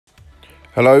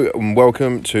Hello and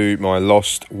welcome to my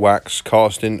lost wax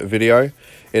casting video.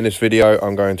 In this video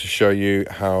I'm going to show you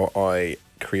how I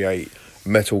create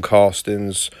metal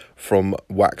castings from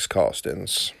wax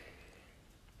castings.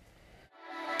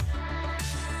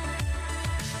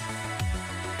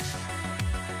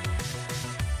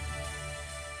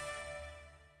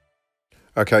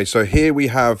 Okay, so here we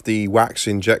have the wax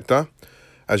injector.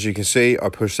 As you can see, I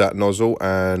push that nozzle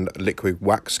and liquid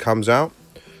wax comes out.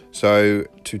 So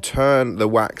to turn the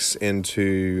wax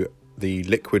into the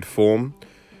liquid form,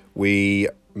 we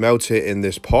melt it in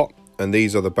this pot, and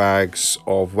these are the bags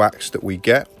of wax that we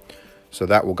get. So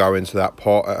that will go into that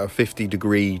pot at a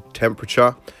 50-degree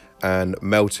temperature and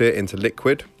melt it into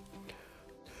liquid.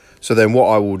 So then what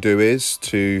I will do is,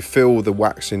 to fill the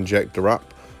wax injector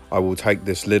up, I will take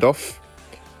this lid off.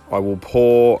 I will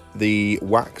pour the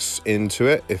wax into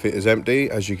it if it is empty.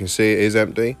 As you can see, it is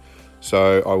empty.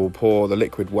 So I will pour the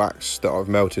liquid wax that I've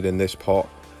melted in this pot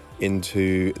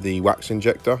into the wax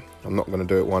injector. I'm not going to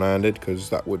do it one-handed because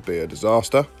that would be a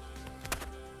disaster.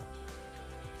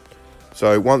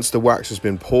 So once the wax has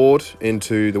been poured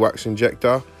into the wax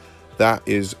injector, that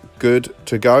is good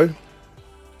to go.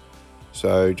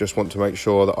 So just want to make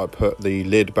sure that I put the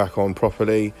lid back on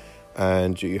properly,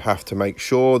 and you have to make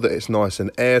sure that it's nice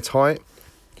and airtight.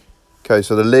 Okay,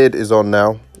 so the lid is on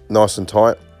now, nice and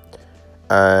tight.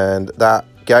 And that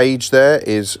gauge there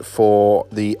is for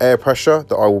the air pressure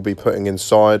that I will be putting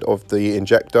inside of the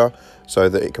injector so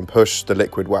that it can push the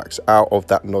liquid wax out of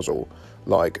that nozzle,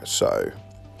 like so.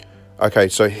 Okay,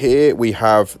 so here we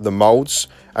have the molds.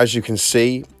 As you can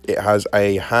see, it has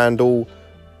a handle,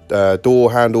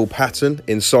 door handle pattern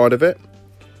inside of it.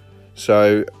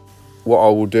 So what I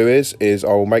will do is I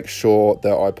will make sure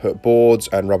that I put boards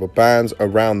and rubber bands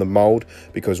around the mold,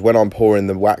 because when I'm pouring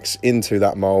the wax into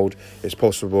that mold, it's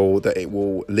possible that it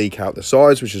will leak out the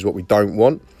sides, which is what we don't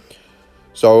want.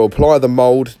 So I'll apply the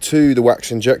mold to the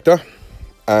wax injector,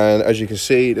 and as you can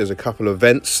see, there's a couple of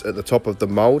vents at the top of the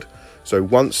mold. So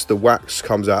once the wax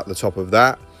comes out the top of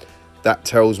that, that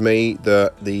tells me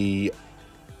that the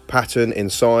pattern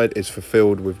inside is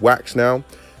fulfilled with wax now.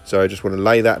 So I just want to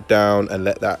lay that down and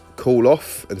let that cool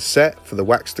off and set for the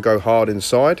wax to go hard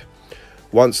inside.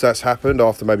 Once that's happened,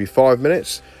 after maybe 5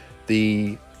 minutes,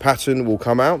 the pattern will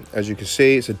come out. As you can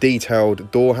see, it's a detailed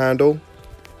door handle.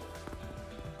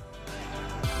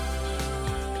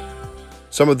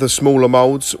 Some of the smaller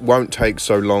molds won't take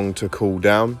so long to cool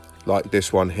down, like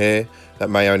this one here. That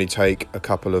may only take a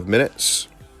couple of minutes.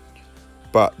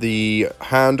 But the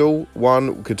handle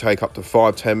one could take up to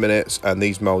 5–10 minutes, and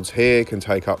these molds here can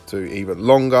take up to even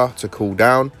longer to cool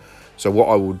down. So what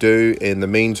I will do in the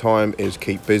meantime is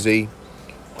keep busy.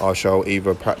 I shall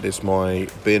either practice my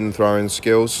bin throwing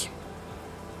skills,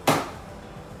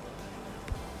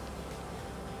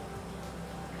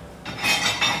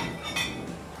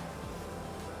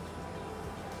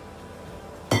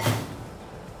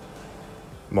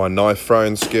 my knife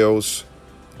throwing skills,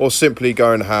 or simply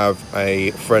go and have a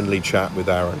friendly chat with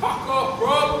Aaron.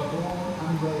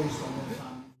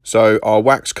 So our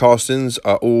wax castings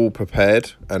are all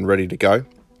prepared and ready to go.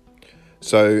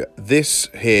 So this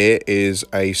here is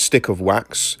a stick of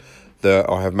wax that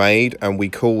I have made, and we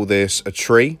call this a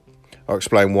tree. I'll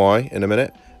explain why in a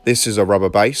minute. This is a rubber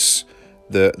base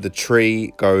that the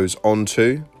tree goes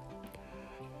onto.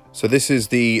 So this is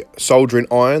the soldering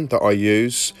iron that I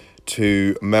use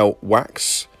to melt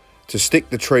wax. To stick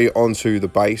the tree onto the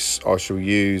base, I shall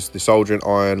use the soldering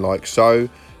iron like so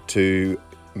to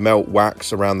melt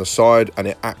wax around the side, and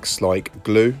it acts like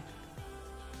glue.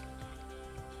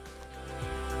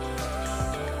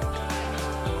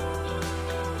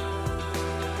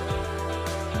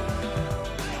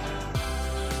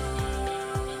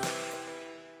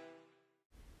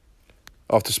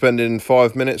 After spending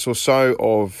 5 minutes or so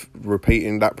of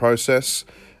repeating that process,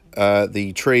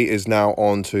 the tree is now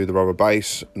onto the rubber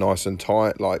base, nice and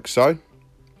tight like so.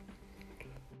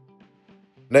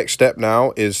 Next step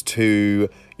now is to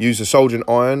use the soldering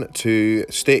iron to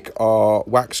stick our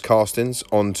wax castings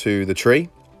onto the tree.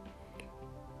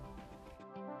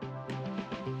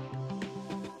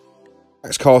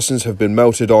 Wax castings have been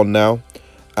melted on now,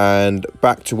 and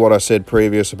back to what I said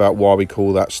previous about why we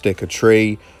call that stick a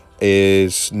tree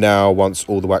is now, once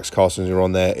all the wax castings are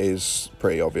on there, is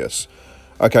pretty obvious.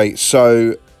 Okay,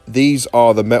 so these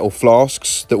are the metal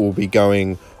flasks that will be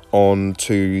going on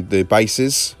to the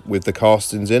bases with the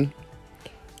castings in,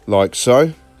 like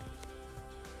so.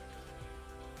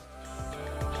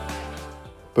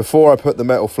 Before I put the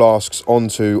metal flasks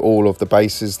onto all of the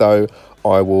bases though,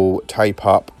 I will tape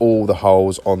up all the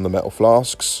holes on the metal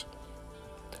flasks.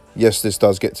 Yes, this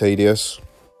does get tedious.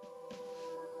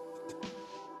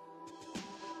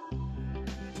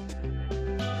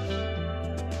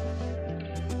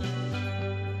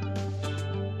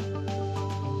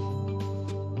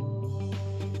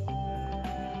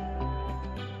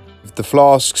 the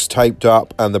flasks taped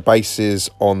up and the bases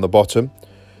on the bottom,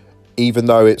 even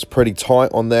though it's pretty tight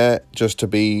on there, just to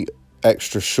be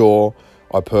extra sure,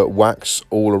 I put wax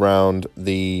all around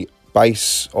the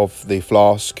base of the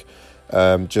flask,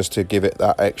 just to give it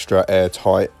that extra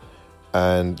airtight.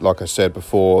 And like I said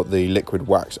before, the liquid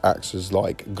wax acts as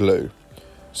like glue.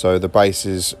 So the base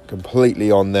is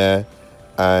completely on there,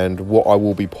 and what I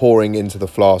will be pouring into the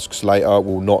flasks later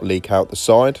will not leak out the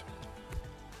side.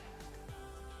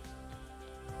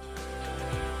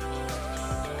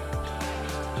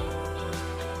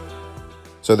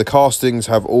 So the castings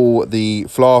have all the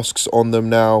flasks on them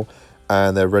now,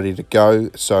 and they're ready to go.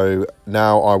 So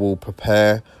now I will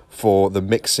prepare for the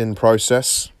mixing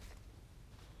process.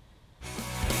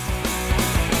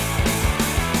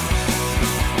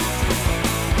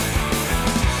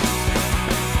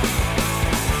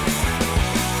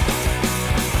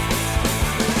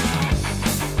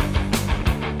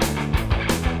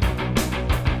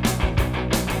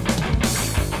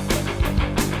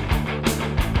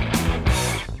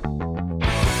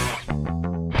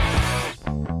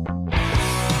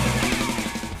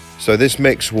 So this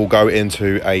mix will go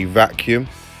into a vacuum,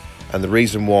 and the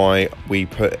reason why we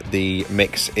put the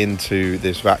mix into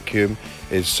this vacuum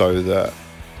is so that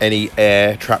any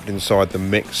air trapped inside the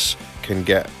mix can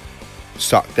get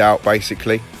sucked out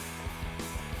basically.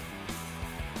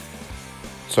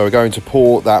 So we're going to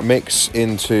pour that mix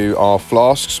into our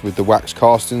flasks with the wax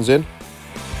castings in,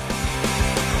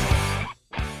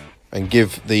 and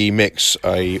give the mix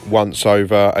a once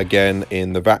over again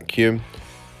in the vacuum.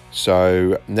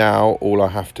 So now all I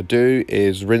have to do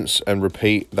is rinse and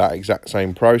repeat that exact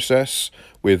same process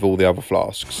with all the other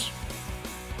flasks.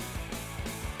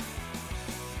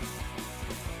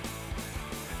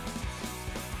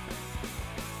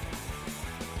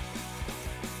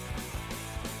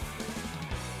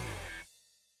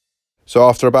 So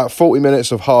after about 40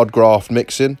 minutes of hard graft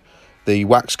mixing, the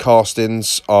wax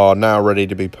castings are now ready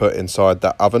to be put inside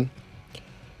that oven.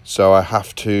 So I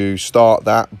have to start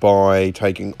that by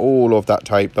taking all of that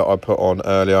tape that I put on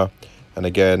earlier. And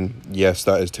again, yes,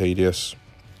 that is tedious.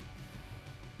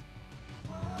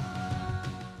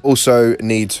 Also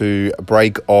need to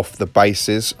break off the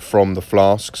bases from the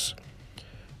flasks.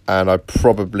 And I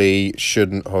probably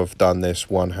shouldn't have done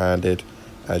this one-handed.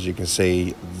 As you can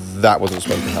see, that wasn't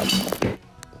supposed to happen.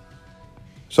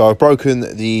 So I've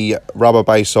broken the rubber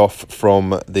base off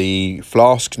from the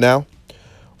flask now.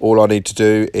 All I need to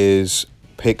do is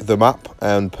pick them up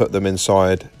and put them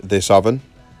inside this oven.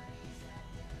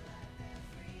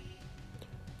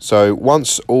 So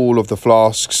once all of the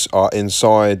flasks are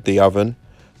inside the oven,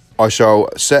 I shall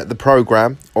set the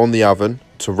program on the oven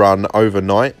to run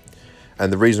overnight.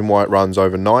 And the reason why it runs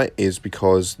overnight is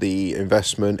because the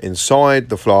investment inside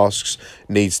the flasks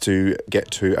needs to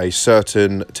get to a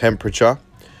certain temperature.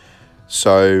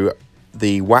 So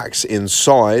the wax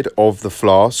inside of the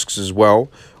flasks as well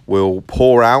will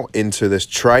pour out into this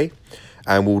tray,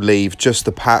 and will leave just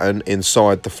the pattern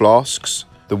inside the flasks.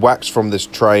 The wax from this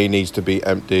tray needs to be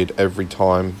emptied every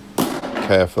time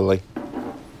carefully.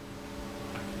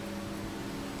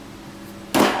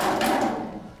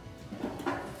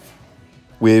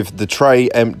 With the tray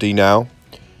empty now,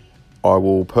 I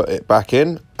will put it back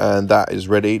in, and that is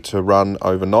ready to run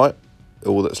overnight.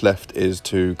 All that's left is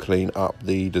to clean up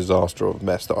the disaster of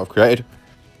mess that I've created.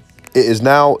 It is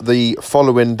now the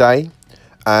following day,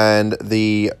 and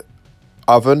the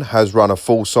oven has run a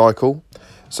full cycle.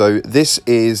 So this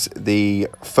is the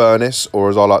furnace, or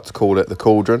as I like to call it, the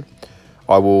cauldron.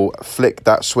 I will flick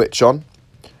that switch on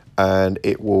and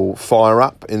it will fire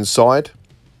up inside.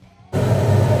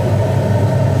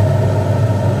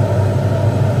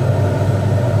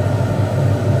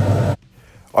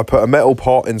 I put a metal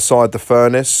pot inside the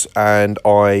furnace, and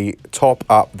I top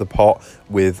up the pot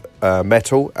with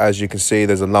metal. As you can see,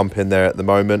 there's a lump in there at the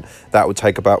moment. That would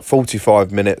take about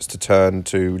 45 minutes to turn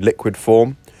to liquid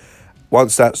form.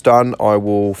 Once that's done, I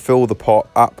will fill the pot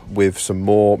up with some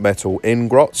more metal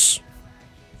ingots.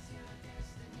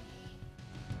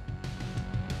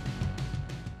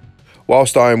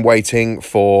 Whilst I am waiting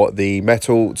for the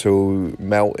metal to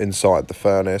melt inside the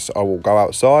furnace, I will go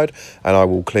outside and I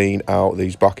will clean out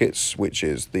these buckets, which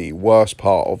is the worst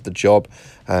part of the job.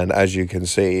 And as you can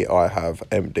see, I have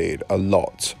emptied a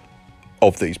lot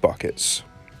of these buckets.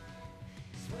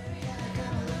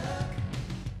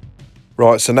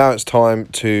 Right, so now it's time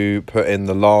to put in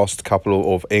the last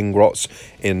couple of ingots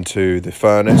into the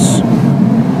furnace.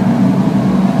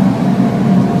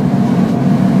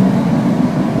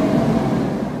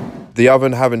 The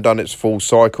oven having done its full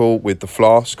cycle with the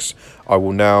flasks, I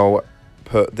will now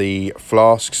put the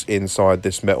flasks inside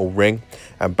this metal ring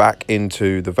and back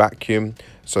into the vacuum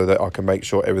so that I can make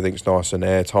sure everything's nice and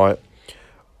airtight.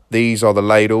 These are the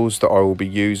ladles that I will be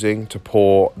using to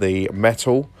pour the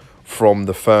metal from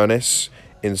the furnace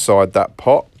inside that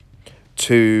pot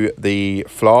to the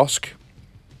flask.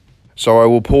 So I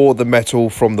will pour the metal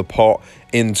from the pot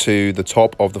into the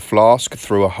top of the flask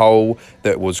through a hole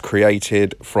that was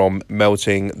created from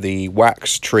melting the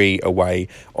wax tree away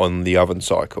on the oven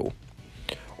cycle.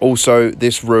 Also,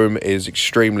 this room is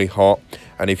extremely hot,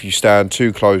 and if you stand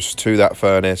too close to that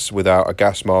furnace without a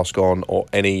gas mask on or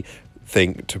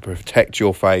anything to protect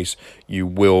your face, you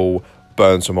will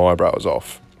burn some eyebrows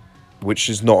off, which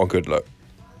is not a good look.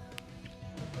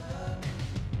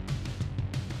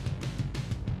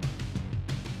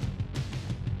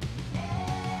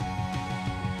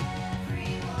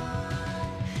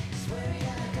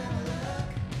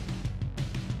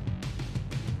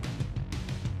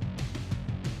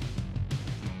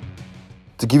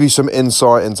 To give you some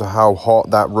insight into how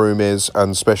hot that room is,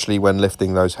 and especially when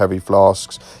lifting those heavy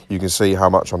flasks, you can see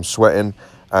how much I'm sweating.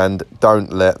 And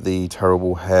don't let the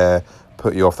terrible hair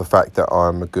put you off the fact that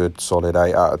I'm a good solid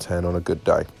 8 out of 10 on a good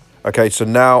day. Okay, so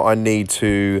now I need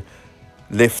to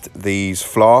lift these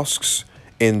flasks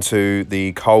into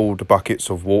the cold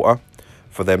buckets of water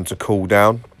for them to cool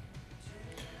down.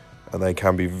 And they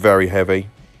can be very heavy,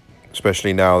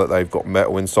 especially now that they've got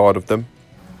metal inside of them.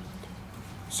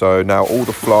 So now all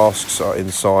the flasks are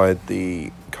inside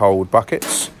the cold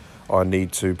buckets. I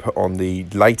need to put on the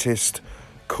latest,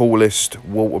 coolest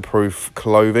waterproof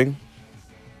clothing.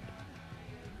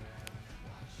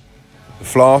 The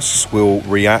flasks will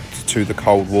react to the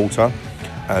cold water,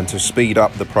 and to speed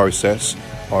up the process,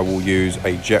 I will use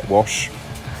a jet wash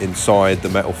inside the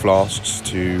metal flasks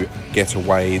to get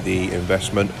away the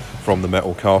investment from the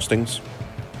metal castings.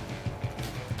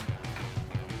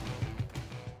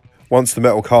 Once the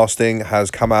metal casting has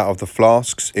come out of the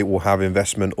flasks, it will have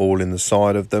investment all in the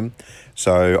side of them.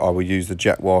 So I will use the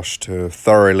jet wash to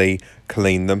thoroughly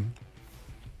clean them.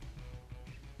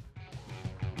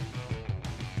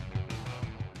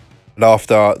 And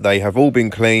after they have all been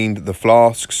cleaned, the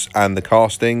flasks and the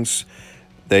castings,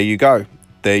 there you go.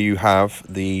 There you have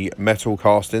the metal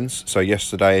castings. So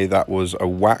yesterday that was a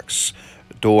wax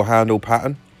door handle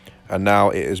pattern, and now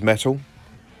it is metal.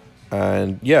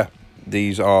 And yeah,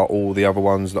 these are all the other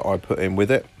ones that I put in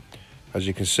with it. As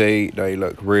you can see, they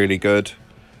look really good,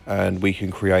 and we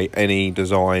can create any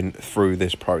design through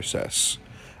this process.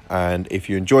 And if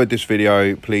you enjoyed this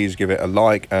video, please give it a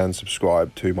like and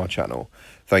subscribe to my channel.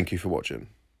 Thank you for watching.